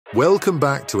Welcome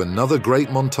back to another great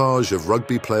montage of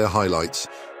rugby player highlights.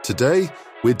 Today,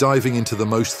 we're diving into the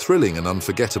most thrilling and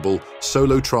unforgettable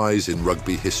solo tries in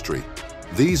rugby history.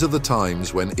 These are the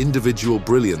times when individual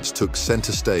brilliance took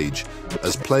centre stage,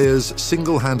 as players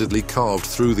single-handedly carved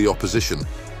through the opposition,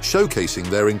 showcasing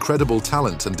their incredible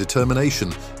talent and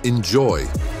determination in joy.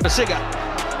 Singer,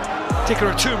 Ticker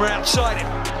and Toomer outside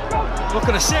him.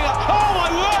 Looking at Singer. Oh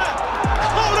my word!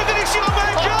 Oh, look at this young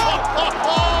man go!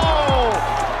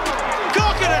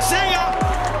 Singer.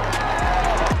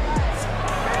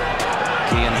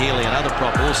 Kean Healy, another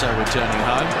prop, also returning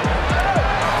home.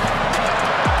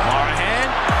 Morahan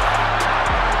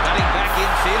cutting back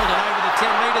infield and over the 10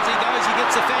 metres he goes. He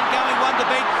gets the fan going, one to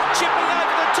beat, chipping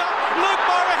over the top. Luke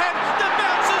Morahan, the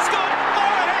bounce is good.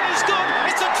 Morahan is good.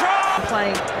 It's a try.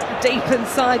 Playing deep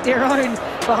inside their own,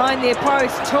 behind their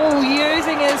post. Toole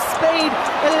using his speed.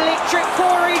 Electric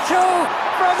Corey Toole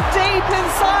from deep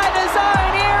inside his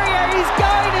own area. He's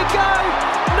going to go,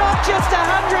 not just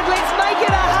 100, let's make it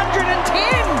 110.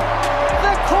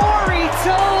 The Corey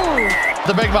Toole.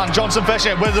 The big man, Johnson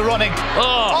Fisher, with the running.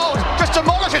 Oh, just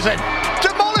demolishes him.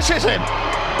 Demolishes him.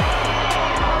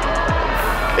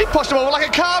 He pushed him over like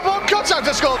a cardboard cutout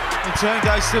to score. The turn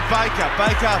goes to Baker.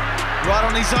 Baker right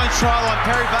on his own try line.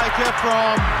 Perry Baker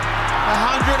from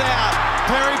 100 out.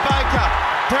 Perry Baker.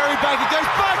 Perry Baker goes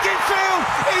back in field.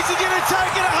 Is he going to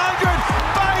take it 100?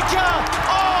 Baker.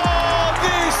 Oh,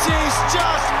 this is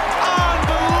just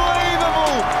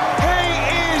unbelievable. He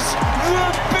is the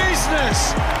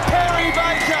business. Perry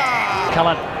Baker.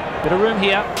 Cullen, bit of room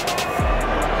here.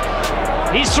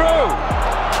 He's through.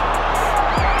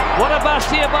 What a bust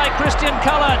here by Christian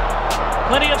Cullen.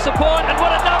 Plenty of support, and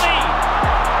what a dummy.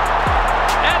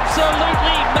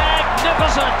 Absolutely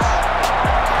magnificent.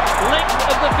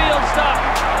 Length of the field stuff.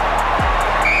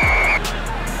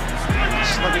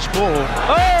 Sluggish ball.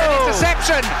 Oh!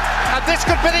 Interception, and this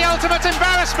could be the ultimate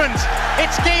embarrassment.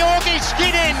 It's Georgi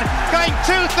Skidin going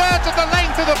 2/3 of the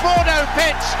length of the Bordeaux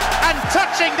pitch and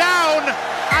touching down,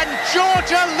 and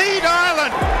Georgia lead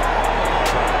Ireland.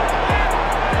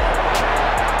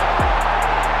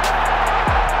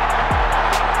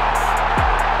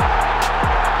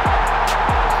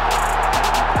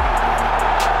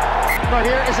 Now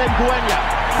here is Nguenya,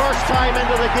 first time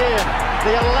into the game,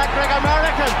 the electric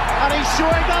American, and he's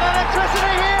showing that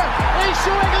electricity here. He's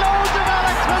showing loads of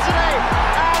electricity,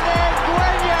 and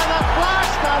Nguenya, the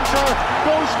flash dancer,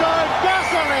 goes down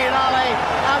gasoline alley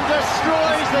and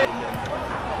destroys the...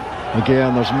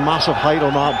 Again, there's massive height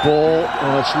on that ball,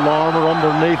 and it's Larmour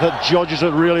underneath it, judges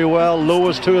it really well.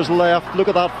 Lewis to his left, look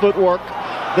at that footwork.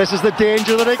 This is the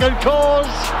danger that he can cause,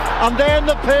 and then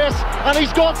the pace, and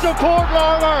he's got support,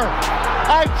 Larmour.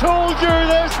 I told you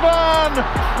this man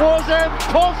was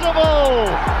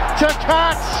impossible to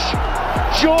catch.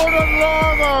 Jordan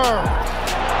Larmour.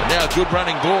 Now a good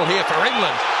running ball here for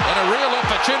England, and a real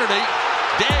opportunity.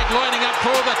 Dagg lining up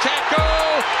for the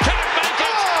tackle. Can't make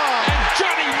it, and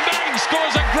Johnny Mang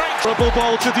scores a great Triple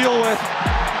ball to deal with,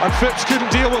 and Phipps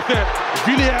couldn't deal with it.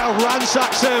 Villiers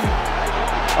ransacks him,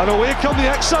 and away come the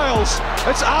exiles.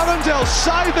 It's Arundel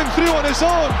scything through on his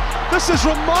own. This is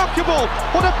remarkable.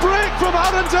 What a break from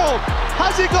Arundel.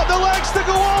 Has he got the legs to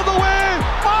go all the way?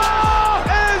 Oh,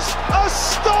 is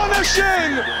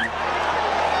astonishing.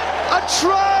 A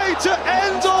try to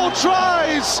end all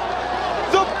tries.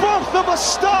 The birth of a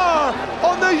star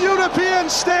on the European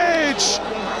stage.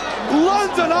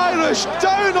 London Irish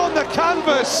down on the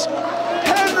canvas.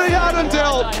 Henry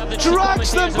Arundel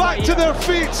drags them back to their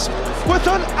feet with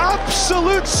an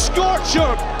absolute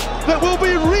scorcher that will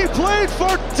be replayed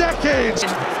for decades.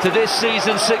 To this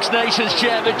season's Six Nations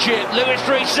Championship, Lewis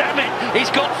Rees-Zammit, he's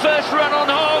got first run on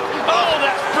home. Oh,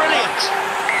 that's brilliant.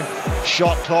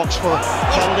 Shot talks for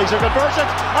penalties or conversions,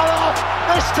 and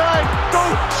this time, go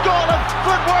Scotland,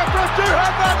 footwork from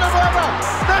Duhan van der Merwe.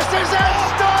 This is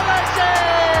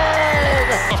astonishing!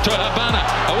 off to Habana.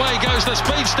 Away goes the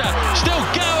speedster, still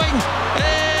going,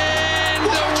 and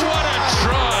what a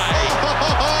try!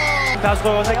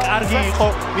 საზღვაოზე კარგი იყო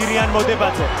მირიან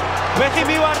მოდებაძე. ვეხი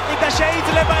მივარტყი და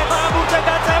შეიძლება ეხლა ამურთე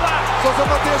დაწევა.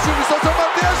 სოსომატიაშვილი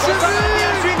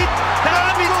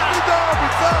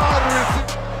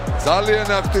ძალიან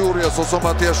აქტიურია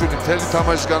სოსომატიაშვილი მთელი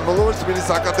თამაშის განმავლობაში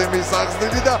თბილისის აკადემიის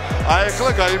აღზრდილი და აი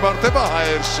ახლა გაიმართება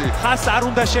ჰაერში. ხას არ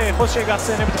უნდა შეეხოს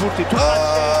შეგახსენებთ ბურთი თუ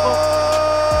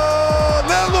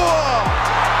ლელოა.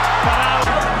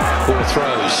 Four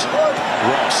throws.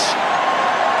 Ross.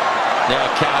 Now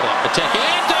Carter attacking.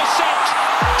 Intercept!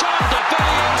 John de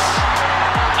Brilliance.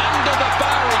 Under the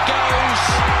bar he goes.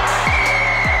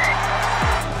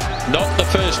 Not the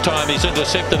first time he's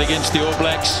intercepted against the All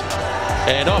Blacks.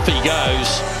 And off he goes.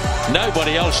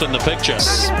 Nobody else in the picture.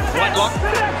 Whitelock.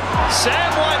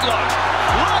 Sam Whitelock.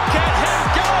 Look at him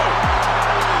go.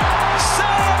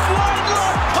 Sam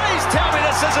Whitelock. Please tell me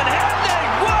this isn't happening.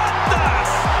 What the?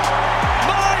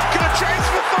 My good chance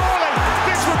for Thorley.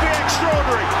 This would be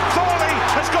extraordinary. Thorley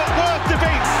has got work to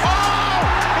beat.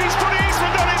 Oh! He's put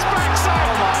Eastman on his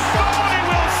backside. Thorley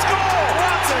will score.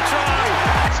 What a try.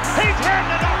 He's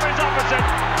handed it off his opposite.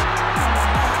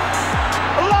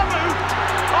 Lamu.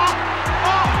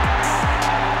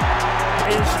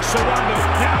 Is surrounded.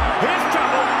 Now, here's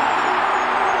trouble.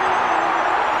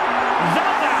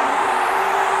 Zada.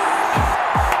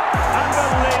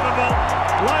 Unbelievable.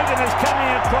 Logan is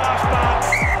coming across, but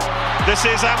this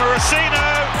is Amorosino.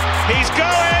 He's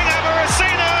going.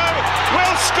 Amorosino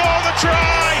will score the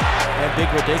try. And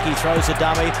Big Radicki throws a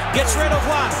dummy. Gets rid of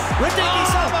one. Radicki,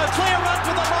 Samo, clear run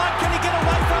to the line. Can he get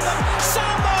away from them?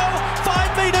 Samo,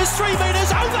 5 metres, 3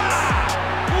 metres, over.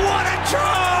 What a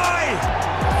try!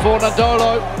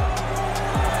 Fornandolo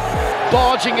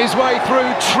barging his way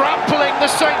through, trampling the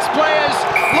Saints players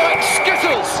like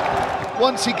skittles.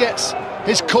 Once he gets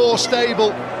his core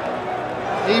stable,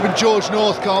 even George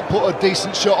North can't put a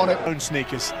decent shot on it. Own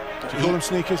sneakers. Do you call them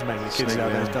sneakers? Maybe the kids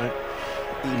nowadays don't.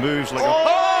 He moves like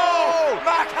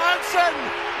Mac Hansen!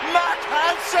 Mac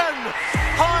Hansen!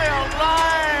 High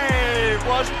alive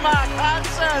was Mac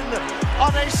Hansen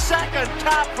on his second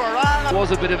cap for Ireland. Was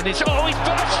a bit of an issue. Oh, he's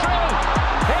burst through.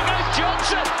 Here goes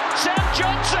Johnson. Sam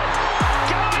Johnson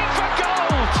going for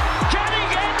gold. Can he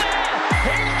get there?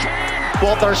 He can.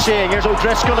 What they're seeing, here's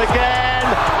O'Driscoll again.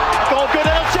 Oh, good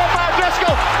little tip by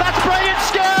O'Driscoll. That's brilliant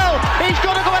skill. He's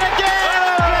going to go in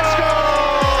again. O'Driscoll.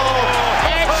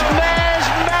 It's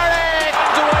mesmeric.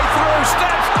 The way through,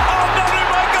 steps. Oh, no,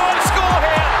 my God, score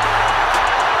here.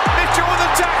 Mitchell with the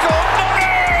tackle. No!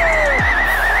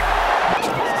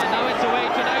 And now it's away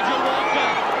to Nigel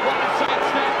Walker. What a side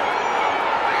step.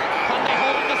 Can they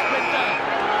hold the sprinter?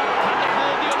 Can they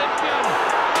hold the Olympian?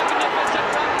 Magnificent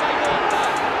run by Walker.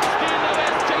 Still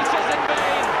Lewis chases in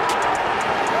vain.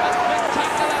 A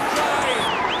spectacular try.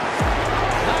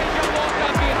 Nigel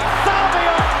Walker behind.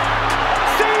 Salvio!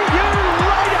 See you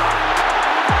later!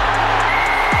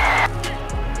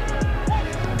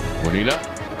 Bonilla,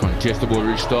 contestable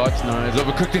restarts. Now it's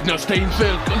overcooked. Now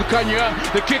Steinfeld, Lucagno,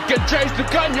 the kick and chase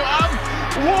Lucagno.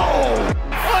 Whoa!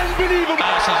 Unbelievable!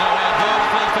 Passes away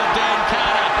beautifully for Dan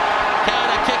Carter.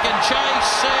 Carter kick and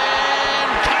chase,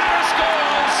 and Carter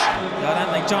scores. I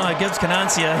don't think John O'Gibbs can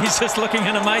answer you. He's just looking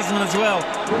in amazement as well.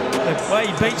 The way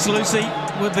he beats Lucy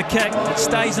with the kick, it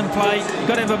stays in play. You've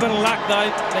got to have a bit of luck though,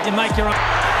 that you make your own.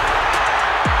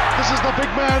 This is the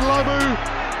big man, Lamu.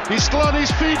 He's still on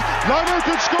his feet. Lamu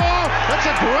could score. That's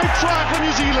a great try for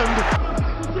New Zealand.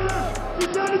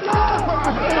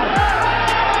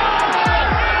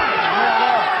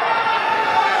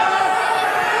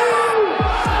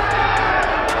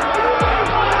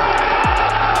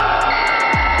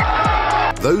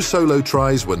 Those solo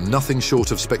tries were nothing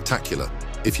short of spectacular.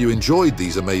 If you enjoyed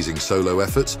these amazing solo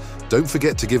efforts, don't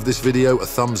forget to give this video a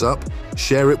thumbs up,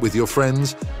 share it with your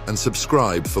friends, and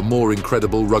subscribe for more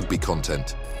incredible rugby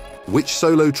content. Which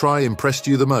solo try impressed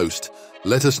you the most?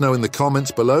 Let us know in the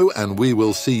comments below, and we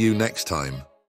will see you next time.